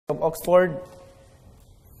of Oxford,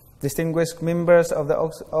 distinguished members of the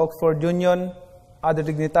Oxford Union, other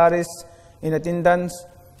dignitaries in attendance,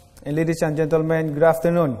 and ladies and gentlemen, good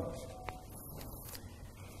afternoon.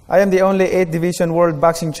 I am the only 8th Division World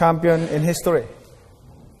Boxing Champion in history,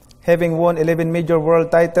 having won 11 major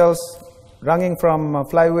world titles, ranging from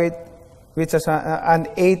flyweight, which has an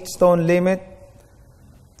 8-stone limit,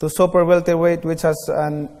 to super welterweight, which has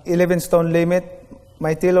an 11-stone limit.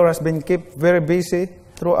 My tailor has been kept very busy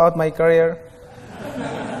throughout my career,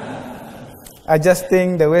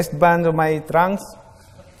 adjusting the waistband of my trunks.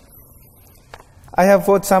 I have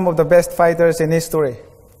fought some of the best fighters in history,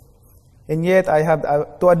 and yet I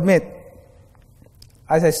have to admit,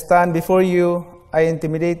 as I stand before you, I am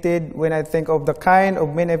intimidated when I think of the kind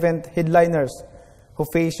of main event headliners who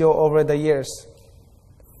face you over the years.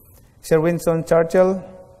 Sir Winston Churchill,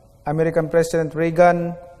 American President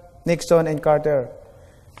Reagan, Nixon and Carter,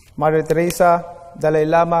 Mother Teresa, Dalai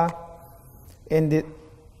Lama,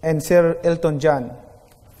 and Sir Elton John.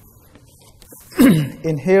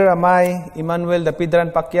 And here am I, Emmanuel the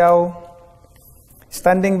Pidran Pacquiao,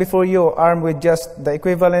 standing before you armed with just the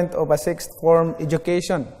equivalent of a sixth form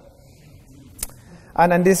education.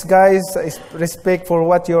 And in this, guys, is respect for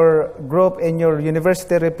what your group and your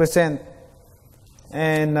university represent,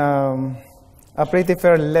 and a pretty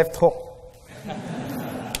fair left hook.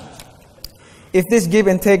 If this give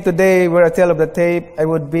and take today were a tale of the tape, I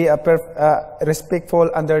would be a respectful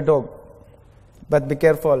underdog. But be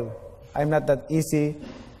careful, I'm not that easy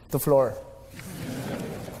to floor.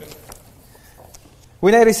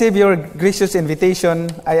 When I received your gracious invitation,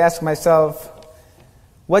 I asked myself,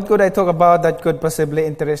 what could I talk about that could possibly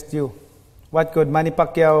interest you? What could Manny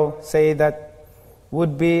Pacquiao say that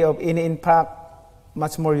would be of any impact,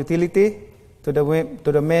 much more utility to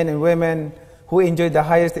the men and women who enjoy the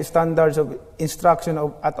highest standards of instruction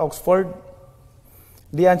at Oxford?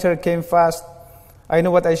 The answer came fast. I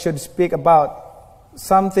know what I should speak about,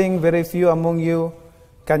 something very few among you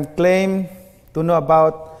can claim to know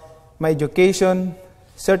about: my education,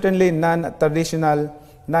 certainly non-traditional,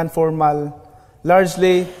 non-formal,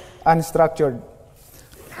 largely unstructured.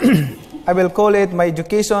 I will call it my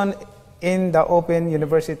education in the Open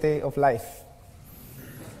University of Life.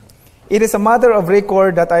 It is a matter of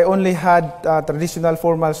record that I only had traditional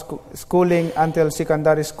formal schooling until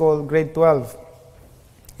secondary school, grade 12.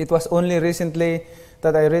 It was only recently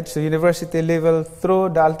that I reached the university level through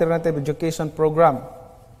the alternative education program.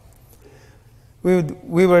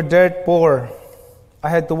 We were dirt poor. I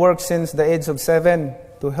had to work since the age of 7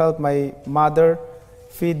 to help my mother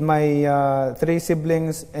feed my 3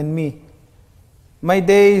 siblings and me. Many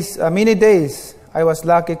days, I was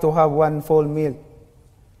lucky to have one full meal.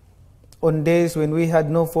 On days when we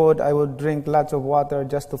had no food, I would drink lots of water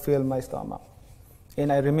just to fill my stomach.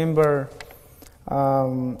 And I remember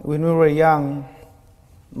when we were young,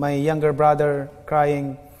 my younger brother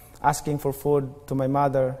crying, asking for food to my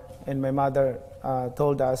mother, and my mother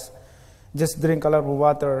told us, just drink a lot of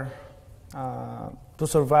water to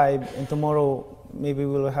survive, and tomorrow maybe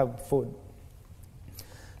we'll have food.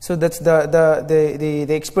 So that's the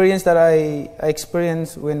experience that I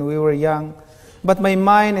experienced when we were young. But my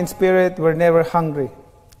mind and spirit were never hungry.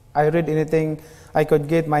 I read anything I could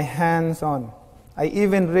get my hands on. I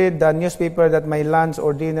even read the newspaper that my lunch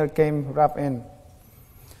or dinner came wrapped in.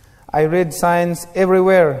 I read signs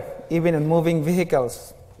everywhere, even in moving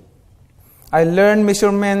vehicles. I learned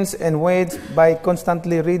measurements and weights by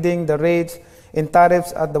constantly reading the rates and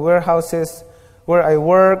tariffs at the warehouses where I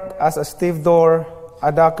worked as a stevedore,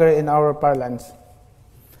 a docker in our parlance.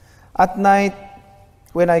 At night,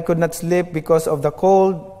 when I could not sleep because of the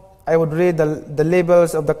cold, I would read the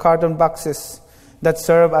labels of the carton boxes that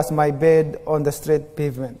serve as my bed on the street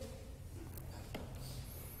pavement.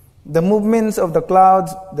 The movements of the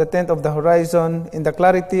clouds, the tint of the horizon, and the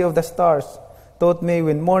clarity of the stars taught me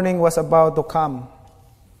when morning was about to come.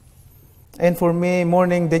 And for me,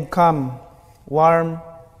 morning did come, warm,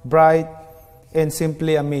 bright, and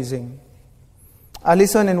simply amazing. A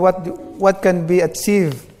lesson in what can be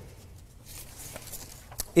achieved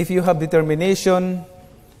if you have determination,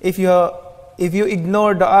 if you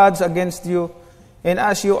ignore the odds against you, and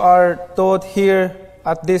as you are taught here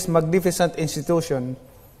at this magnificent institution,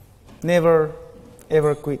 never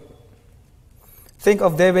ever quit. Think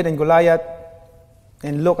of David and Goliath,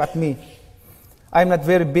 and look at me. I'm not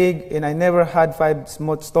very big, and I never had 5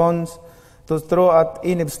 smooth stones to throw at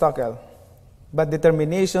any obstacle. But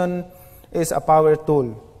determination is a power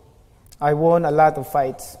tool. I won a lot of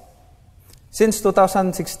fights. Since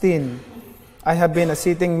 2016, I have been a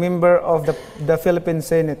sitting member of the Philippine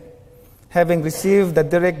Senate, having received the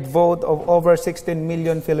direct vote of over 16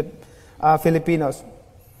 million Filipinos.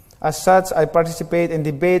 As such, I participate in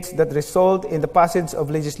debates that result in the passage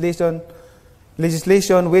of legislation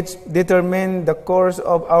which determine the course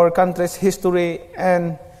of our country's history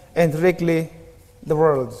and indirectly the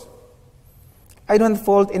world's. I don't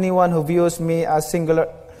fault anyone who views me as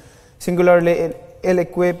singularly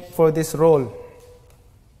ill-equipped for this role.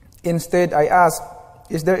 Instead, I ask,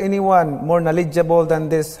 is there anyone more knowledgeable than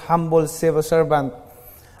this humble civil servant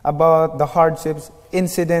about the hardships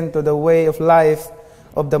incident to the way of life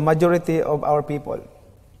of the majority of our people?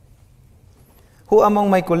 Who among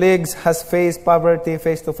my colleagues has faced poverty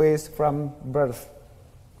face-to-face from birth?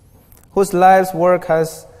 Whose life's work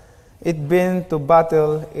has it been to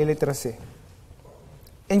battle illiteracy?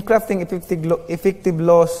 In crafting effective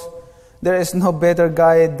laws, there is no better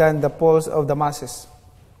guide than the pulse of the masses.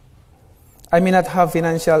 I may not have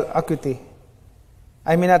financial acuity.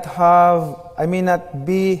 I may not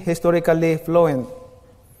be historically fluent.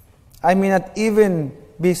 I may not even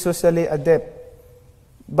be socially adept,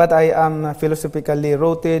 but I am philosophically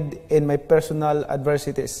rooted in my personal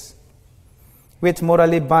adversities, which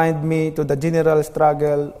morally bind me to the general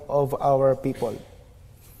struggle of our people.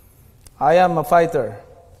 I am a fighter,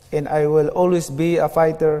 and I will always be a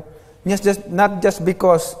fighter, not just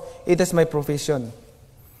because it is my profession.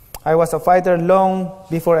 I was a fighter long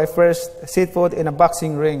before I first set foot in a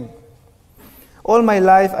boxing ring. All my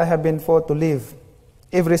life I have been fought to live.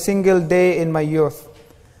 Every single day in my youth,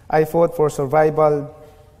 I fought for survival.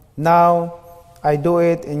 Now, I do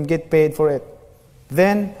it and get paid for it.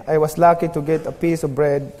 Then, I was lucky to get a piece of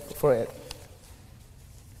bread for it.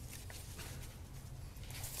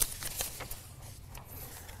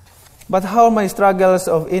 But how are my struggles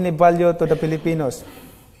of any value to the Filipinos?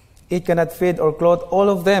 It cannot feed or clothe all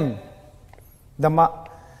of them.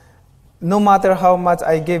 No matter how much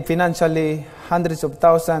I give financially, hundreds of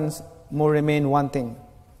thousands more remain wanting.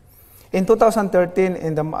 In 2013,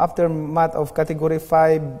 in the aftermath of Category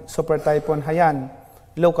 5 Super Typhoon Haiyan,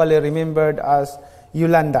 locally remembered as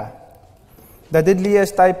Yolanda, the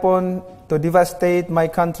deadliest typhoon to devastate my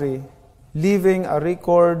country, leaving a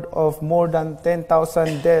record of more than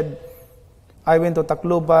 10,000 dead, I went to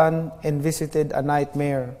Tacloban and visited a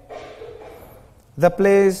nightmare. The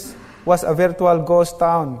place was a virtual ghost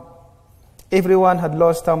town. Everyone had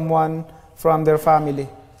lost someone from their family.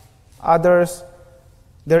 Others,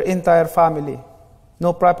 their entire family.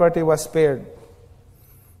 No property was spared.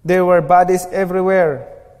 There were bodies everywhere.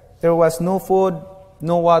 There was no food,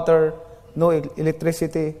 no water, no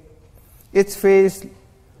electricity. Each face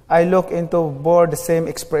I looked into bore the same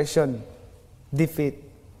expression: defeat.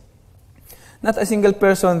 Not a single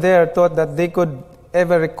person there thought that they could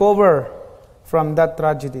ever recover from that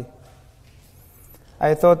tragedy.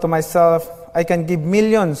 I thought to myself, I can give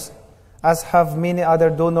millions, as have many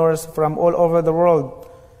other donors from all over the world,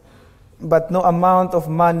 but no amount of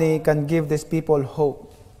money can give these people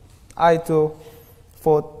hope. I too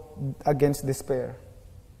fought against despair.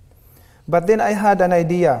 But then I had an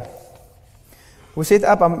idea. We set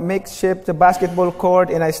up a makeshift basketball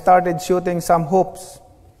court and I started shooting some hoops.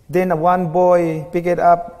 Then one boy picked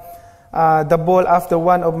up the ball after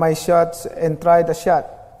one of my shots and tried a shot.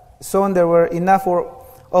 Soon there were enough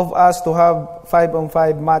of us to have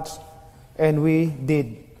 5-on-5 match, and we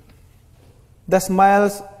did. The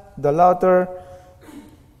smiles, the laughter,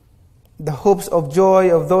 the hopes of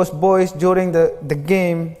joy of those boys during the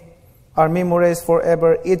game are memories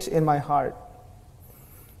forever etched in my heart.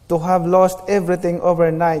 To have lost everything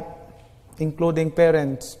overnight, including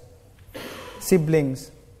parents,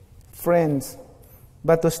 siblings, friends,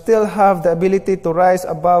 but to still have the ability to rise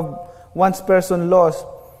above one's person loss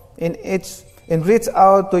and reach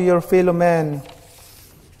out to your fellow man,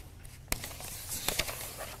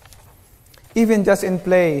 even just in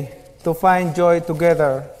play, to find joy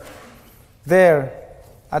together. There,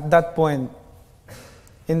 at that point,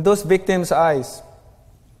 in those victims' eyes,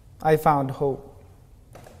 I found hope.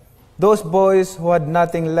 Those boys who had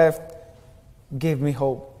nothing left gave me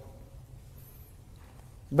hope.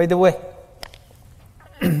 By the way,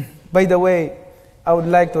 I would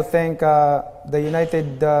like to thank the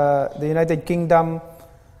United Kingdom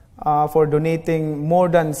for donating more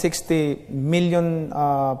than 60 million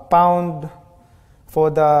pound for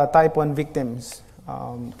the typhoon victims.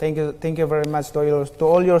 Thank you very much to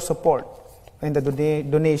all your support and the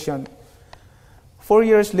donation. 4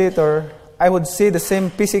 years later, I would see the same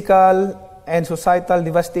physical and societal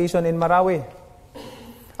devastation in Marawi.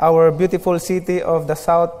 Our beautiful city of the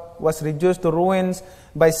south was reduced to ruins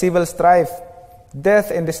by civil strife. Death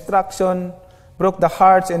and destruction broke the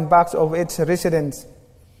hearts and backs of its residents,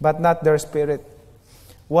 but not their spirit.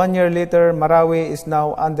 1 year later, Marawi is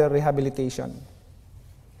now under rehabilitation.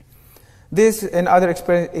 This and other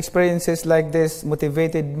experiences like this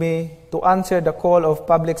motivated me to answer the call of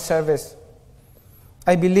public service.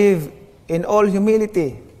 I believe in all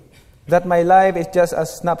humility that my life is just a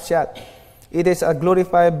snapshot. It is a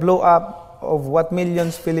glorified blow-up of what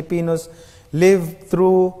millions Filipinos live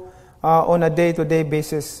through on a day-to-day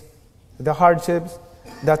basis. The hardships,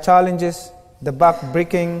 the challenges, the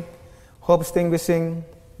back-breaking, hope-extinguishing,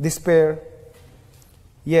 despair.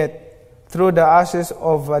 Yet, through the ashes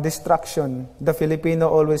of destruction, the Filipino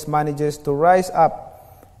always manages to rise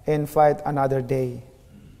up and fight another day.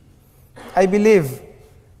 I believe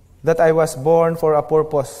that I was born for a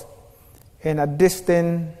purpose and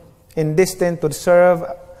destined to serve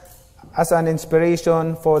as an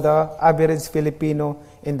inspiration for the average Filipino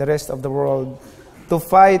in the rest of the world, to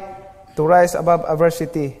fight, to rise above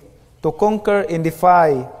adversity, to conquer and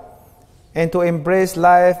defy, and to embrace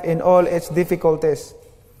life in all its difficulties.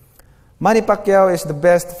 Manny Pacquiao is the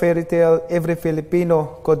best fairy tale every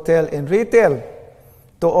Filipino could tell and retell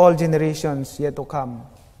to all generations yet to come.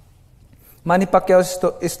 Manny Pacquiao's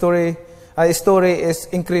story is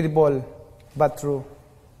incredible but true.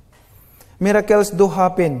 Miracles do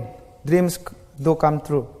happen, dreams do come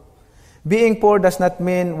true. Being poor does not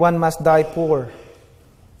mean one must die poor.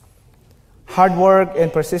 Hard work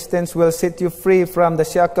and persistence will set you free from the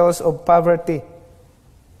shackles of poverty,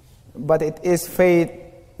 but it is faith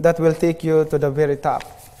that will take you to the very top.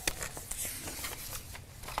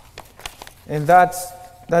 And that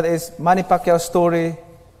is Manny Pacquiao's story.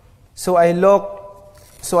 So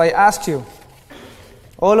I ask you,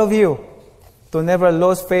 all of you, to never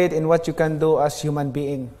lose faith in what you can do as human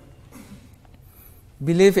being.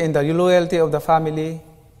 Believe in the loyalty of the family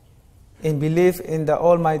and believe in the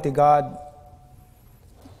Almighty God.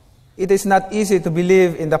 It is not easy to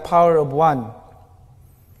believe in the power of one,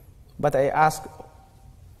 but I ask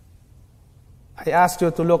you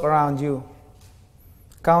to look around you,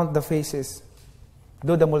 count the faces,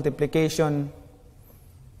 do the multiplication,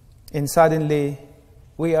 and suddenly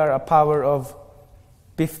we are a power of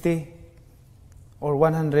 50 or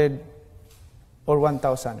 100 or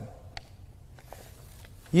 1,000.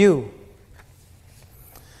 You,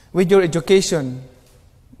 with your education,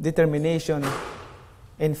 determination,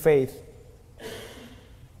 and faith,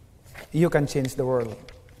 you can change the world.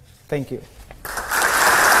 Thank you.